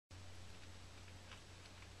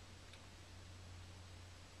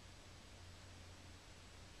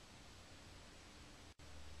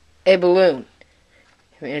a balloon.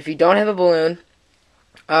 And if you don't have a balloon,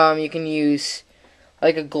 you can use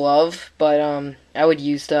like a glove, but I would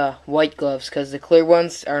use the white gloves because the clear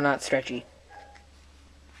ones are not stretchy.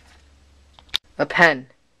 A pen,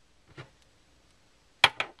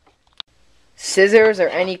 scissors or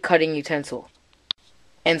any cutting utensil,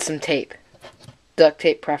 and some tape. Duct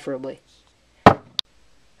tape preferably.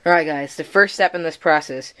 Alright guys, the first step in this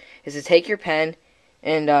process is to take your pen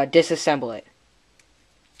and disassemble it.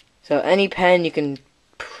 So any pen you can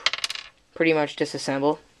pretty much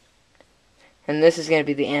disassemble. And this is going to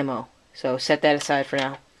be the ammo. So set that aside for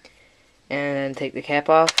now. And then take the cap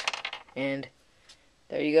off. And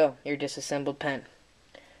there you go, your disassembled pen.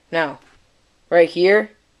 Now, right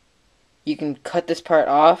here, you can cut this part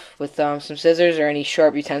off with some scissors or any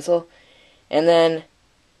sharp utensil. And then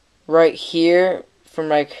right here, from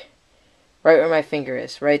like right where my finger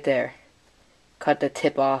is, right there, cut the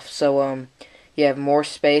tip off so you have more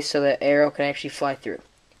space so the arrow can actually fly through.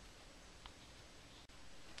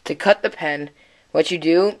 To cut the pen, what you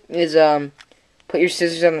do is put your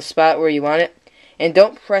scissors on the spot where you want it, and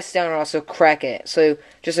don't press down or also crack it. So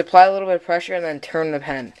just apply a little bit of pressure and then turn the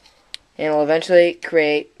pen, and it'll eventually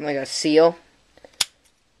create like a seal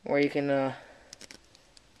where you can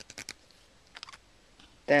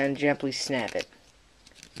then gently snap it.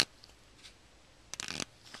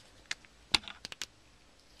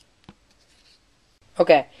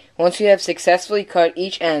 Okay, once you have successfully cut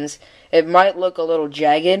each ends, it might look a little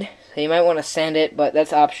jagged, so you might want to sand it, but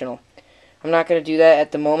that's optional. I'm not going to do that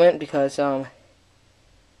at the moment because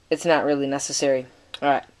it's not really necessary.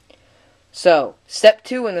 Alright, so step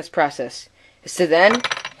 2 in this process is to then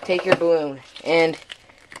take your balloon, and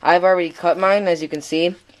I've already cut mine, as you can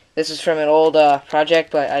see. This is from an old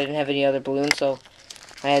project, but I didn't have any other balloons, so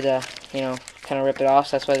I had to, kind of rip it off,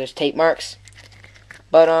 so that's why there's tape marks.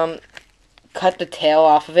 But cut the tail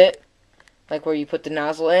off of it, like where you put the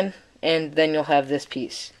nozzle in, and then you'll have this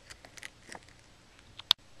piece.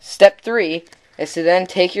 Step 3 is to then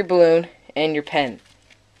take your balloon and your pen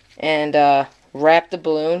and wrap the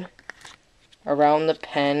balloon around the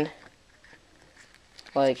pen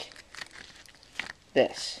like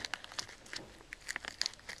this.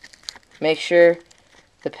 Make sure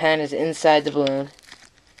the pen is inside the balloon,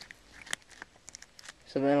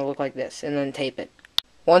 so then it'll look like this, and then tape it.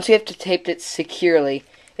 Once you have taped it securely,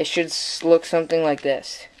 it should look something like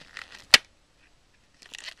this.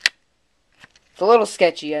 It's a little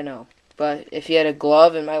sketchy, I know, but if you had a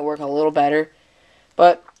glove, it might work a little better.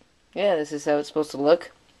 But yeah, this is how it's supposed to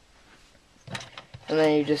look. And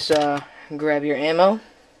then you just grab your ammo,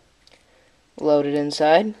 load it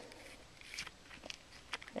inside,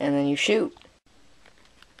 and then you shoot.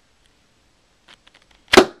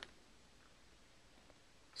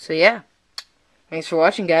 So yeah. Thanks for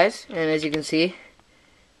watching, guys, and as you can see,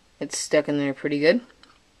 it's stuck in there pretty good.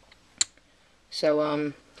 So,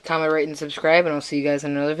 comment, rate, and subscribe, and I'll see you guys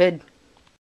in another vid.